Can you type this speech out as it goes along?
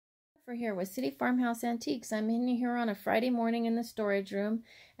Jennifer here with City Farmhouse Antiques. I'm in here on a Friday morning in the storage room,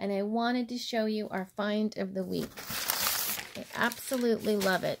 and I wanted to show you our find of the week. I absolutely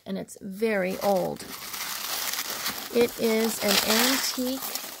love it, and it's very old. It is an antique,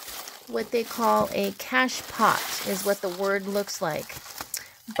 what they call a cache pot is what the word looks like.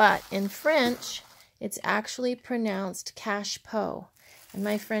 But in French, it's actually pronounced cache pot. And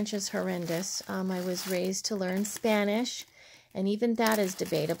my French is horrendous. I was raised to learn Spanish, and even that is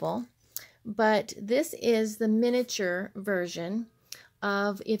debatable. But this is the miniature version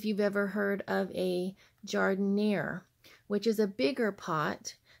of, if you've ever heard of a jardiniere, which is a bigger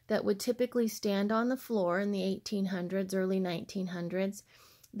pot that would typically stand on the floor in the 1800s, early 1900s.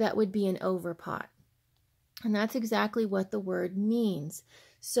 That would be an overpot. And that's exactly what the word means.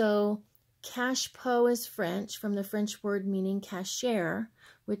 So cache pot is French, from the French word meaning cachère,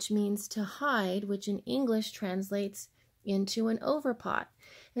 which means to hide, which in English translates into an overpot.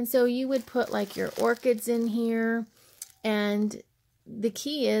 And so you would put like your orchids in here, and the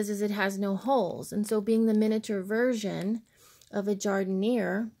key is it has no holes. And so being the miniature version of a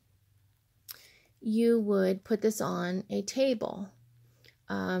jardiniere, you would put this on a table.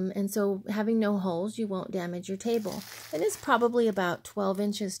 And so having no holes, you won't damage your table. It is probably about 12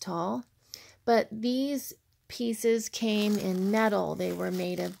 inches tall. But these pieces came in metal. They were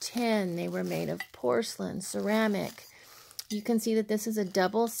made of tin. They were made of porcelain, ceramic. You can see that this is a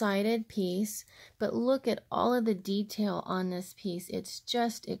double-sided piece, but look at all of the detail on this piece. It's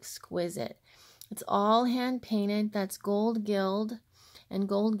just exquisite. It's all hand-painted. That's gold gild, and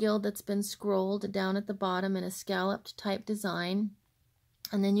gold gild that's been scrolled down at the bottom in a scalloped type design.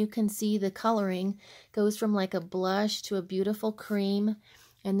 And then you can see the coloring goes from like a blush to a beautiful cream.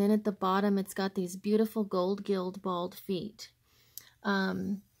 And then at the bottom, it's got these beautiful gold gild bald feet.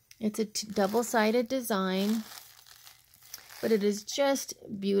 It's a double-sided design, but it is just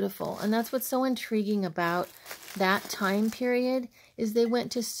beautiful. And that's what's so intriguing about that time period, is they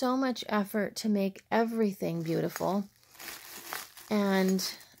went to so much effort to make everything beautiful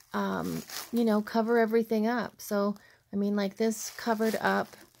and, you know, cover everything up. So, I mean, like this covered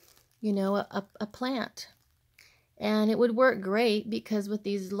up, you know, a plant. And it would work great because with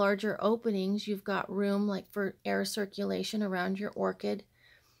these larger openings, you've got room like for air circulation around your orchid.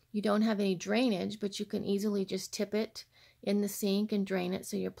 You don't have any drainage, but you can easily just tip it in the sink and drain it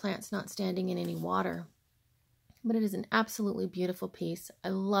so your plant's not standing in any water. But it is an absolutely beautiful piece. I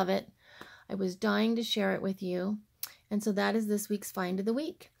love it. I was dying to share it with you. And so that is this week's Find of the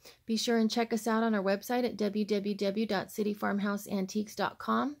Week. Be sure and check us out on our website at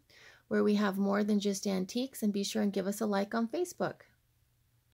www.cityfarmhouseantiques.com, where we have more than just antiques, and be sure and give us a like on Facebook.